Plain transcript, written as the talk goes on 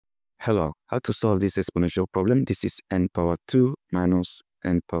Hello, how to solve this exponential problem? This is n power 2 minus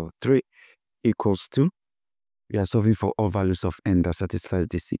n power 3 equals 2. We are solving for all values of n that satisfies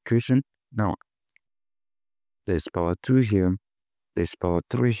this equation. Now, there's power 2 here, there's power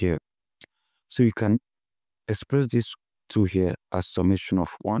 3 here. So you can express this 2 here as summation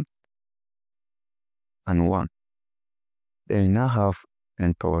of 1 and 1. Then you now have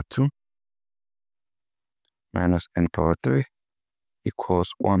n power 2 minus n power 3 equals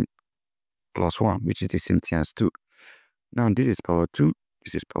 1 plus 1, which is the same thing as 2. Now, this is power 2,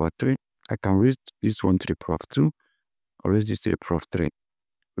 this is power 3. I can raise this 1 to the power of 2 or raise this to the power of 3.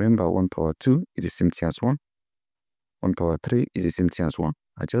 Remember, 1 power 2 is the same thing as 1. 1 power 3 is the same thing as 1.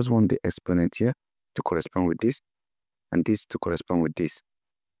 I just want the exponent here to correspond with this and this to correspond with this.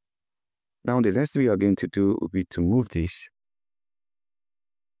 Now, the next thing we are going to do will be to move this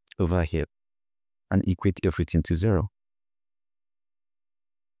over here and equate everything to 0.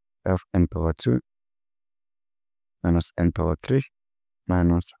 F n power 2 minus n power 3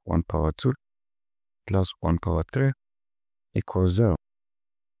 minus 1 power 2 plus 1 power 3 equals 0.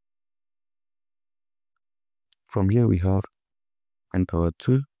 From here we have n power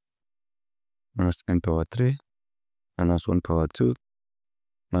 2 minus n power 3 minus 1 power 2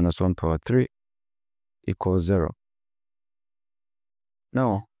 minus 1 power 3 equals 0.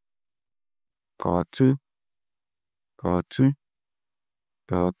 Now, power 2, power 2,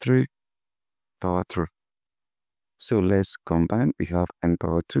 power 3, power 3. So let's combine. We have n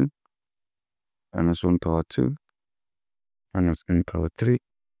power 2 minus 1 power 2 minus n power 3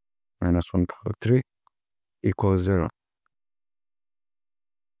 minus 1 power 3 equals 0.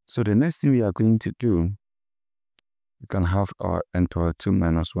 So the next thing we are going to do, we can have our n power 2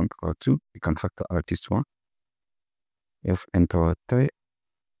 minus 1 power 2. We can factor out this one. We have n power 3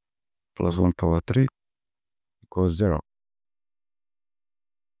 plus 1 power 3 equals 0.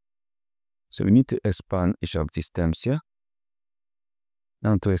 So we need to expand each of these terms here.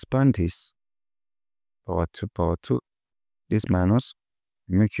 Now to expand this, power 2, this minus,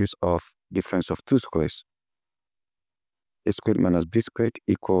 we make use of difference of two squares. A squared minus b squared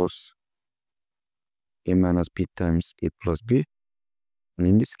equals a minus b times a plus b. And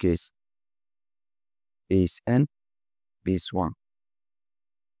in this case, a is n, b is 1.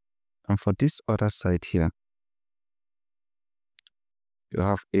 And for this other side here, you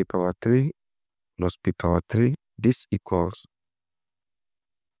have a power 3 plus b power 3. This equals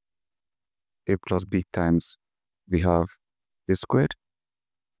a plus b times we have a squared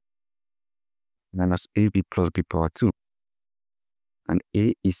minus ab plus b power 2. And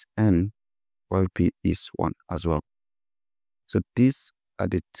a is n while b is 1 as well. So these are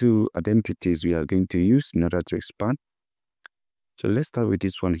the two identities we are going to use in order to expand. So let's start with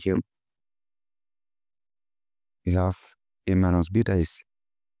this one here. We have a minus b, that is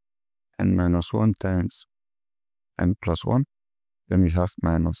n minus 1 times n plus 1. Then we have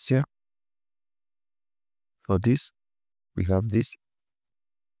minus here. For this, we have this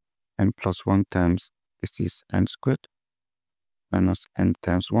n plus 1 times this is n squared minus n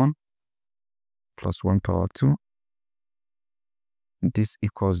times 1 plus 1 power 2. This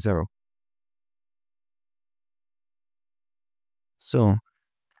equals 0. So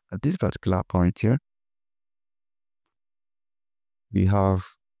at this particular point here, we have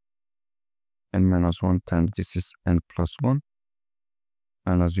n minus 1 times this is n plus 1,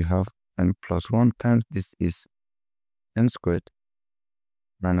 and as we have n plus 1 times this is n squared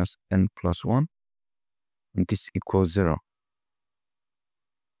minus n plus 1, and this equals 0.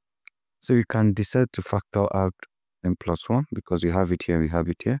 So we can decide to factor out n plus 1 because we have it here, we have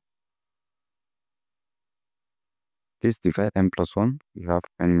it here. This divide n plus 1, we have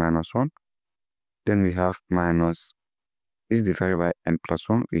n minus 1. Then we have minus, this divided by n plus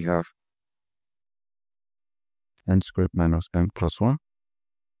 1, we have n squared minus n plus 1.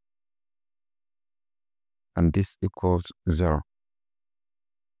 And this equals 0.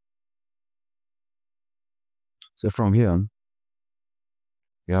 So from here,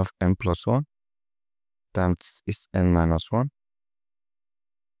 we have n plus 1 times is n minus 1.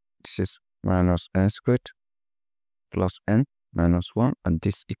 This is minus n squared plus n minus 1, and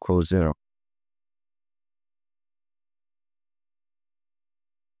this equals 0.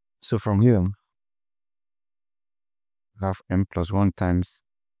 So from here, we have n plus 1 times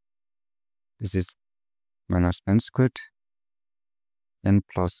this is minus n squared, n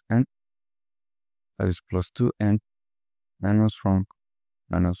plus n, that is plus 2n, minus 1,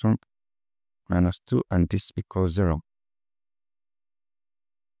 minus 1, minus 2, and this equals 0.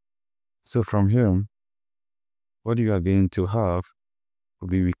 So from here, what you are going to have will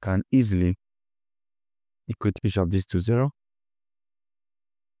be, we can easily equate each of these to 0.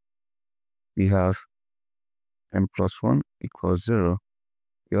 we have n plus 1 equals 0.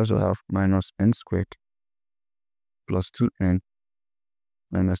 We also have minus n squared plus 2n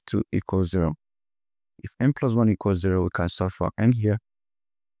minus 2 equals 0. If n plus 1 equals 0, we can solve for n here.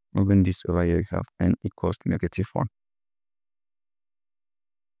 Moving this over here, we have n equals negative 1.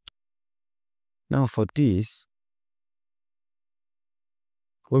 Now for this,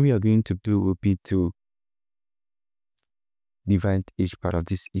 what we are going to do will be to divide each part of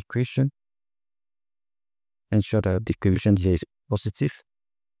this equation. Ensure that the coefficient here is positive.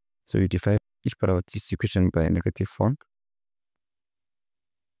 So you divide each part of this equation by negative 1.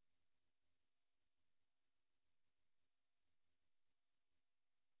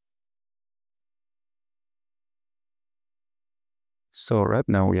 So right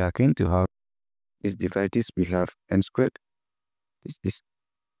now we are going to have this divide this, we have n squared. This is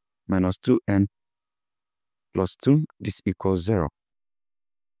minus 2n plus 2. This equals 0.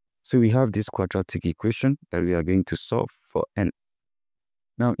 So we have this quadratic equation that we are going to solve for n.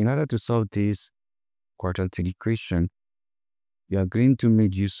 Now, in order to solve this quadratic equation, we are going to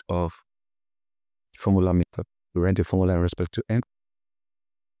make use of formula method. We write the formula in respect to n.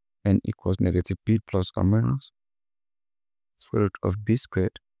 N equals negative b plus or minus square root of b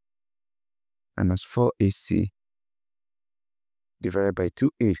squared minus 4ac divided by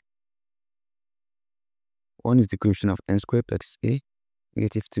 2a. 1 is the coefficient of n squared, that is a.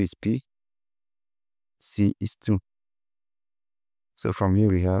 Negative 2 is b. C is 2. So from here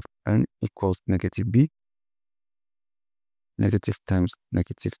we have n equals negative b. Negative times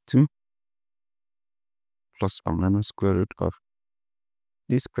negative 2 plus or minus square root of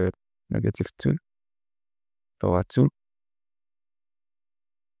b squared negative 2 power 2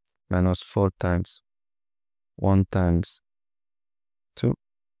 minus 4 times 1 times 2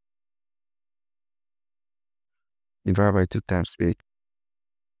 divided by 2 times a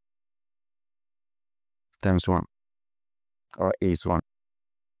times 1, or a is 1.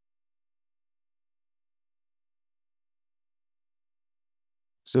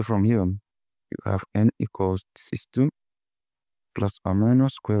 So from here, you have n equals 2 plus or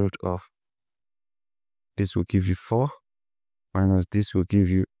minus square root of this will give you 4 minus this will give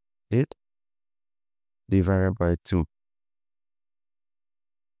you 8 divided by 2.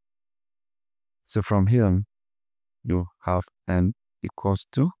 So from here, you have n equals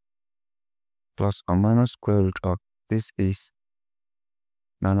 2 plus or minus square root of this is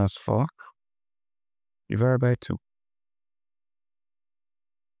minus 4 divided by 2.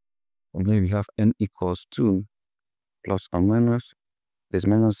 From here we have n equals 2 plus or minus, this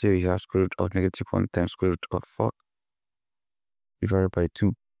minus here we have square root of negative 1 times square root of 4 divided by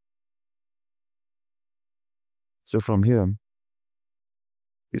 2. So from here,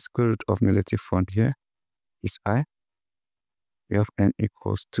 the square root of negative 1 here is I. We have n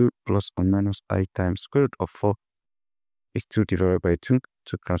equals 2 plus or minus I times square root of 4 is 2 divided by 2.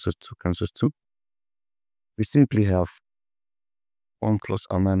 2 cancels 2 cancels 2. We simply have 1 plus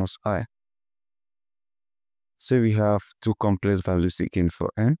or minus I. So we have two complex values again for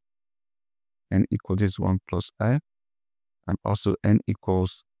n. N equals this 1 plus I, and also n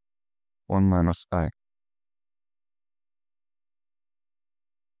equals 1 minus I.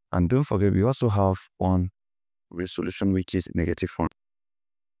 And don't forget, we also have one real solution, which is negative 1.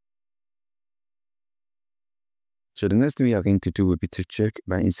 So the next thing we are going to do will be to check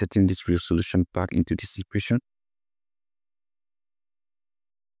by inserting this real solution back into this equation.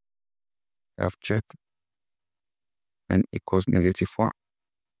 I have checked n equals negative 1,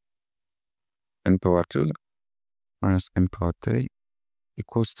 n power 2 minus n power 3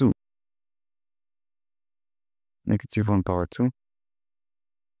 equals 2. Negative 1 power 2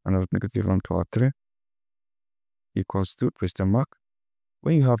 and negative 1 power 3 equals 2, question mark.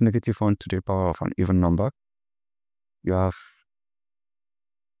 When you have negative 1 to the power of an even number, you have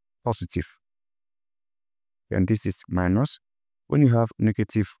positive, and this is minus. When you have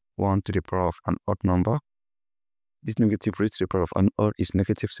negative 1 to the power of an odd number, this negative raised to the power of an odd is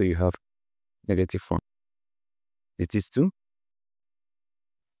negative, so you have negative 1. It is 2.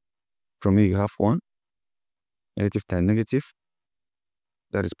 From here you have 1. Negative times negative,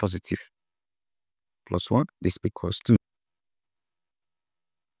 that is positive, plus 1, this equals 2.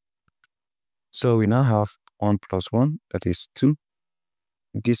 So we now have 1 plus 1, that is 2.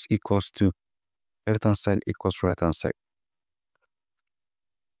 This equals 2. Left hand side equals right hand side.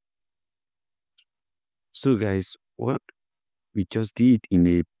 So guys, what we just did in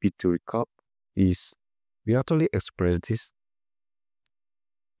a bit to recap is we actually expressed this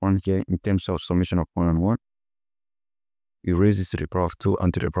one here in terms of summation of 1 and 1. We raise this to the power of 2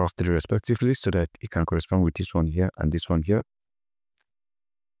 and to the power of 3 respectively, so that it can correspond with this one here and this one here.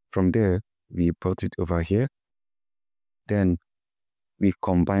 From there, we brought it over here. Then we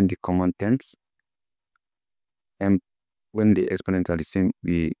combine the common terms. And when the exponents are the same,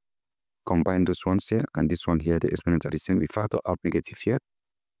 we combine those ones here, and this one here, the exponents are the same. We factor out negative here.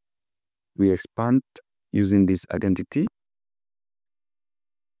 We expand using this identity.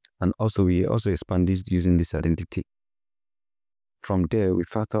 And also we expand this using this identity. From there, we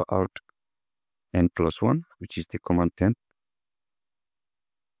factor out n plus 1, which is the common term.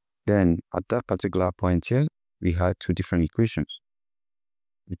 Then at that particular point here, we had two different equations,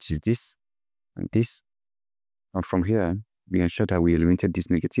 which is this and this. And from here, we ensure that we eliminated this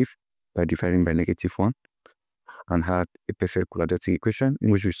negative by dividing by -1 and had a perfect quadratic equation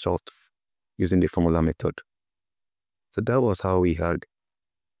in which we solved using the formula method. So that was how we had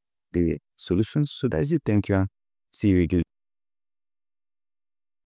the solutions. So that's it. Thank you. See you again.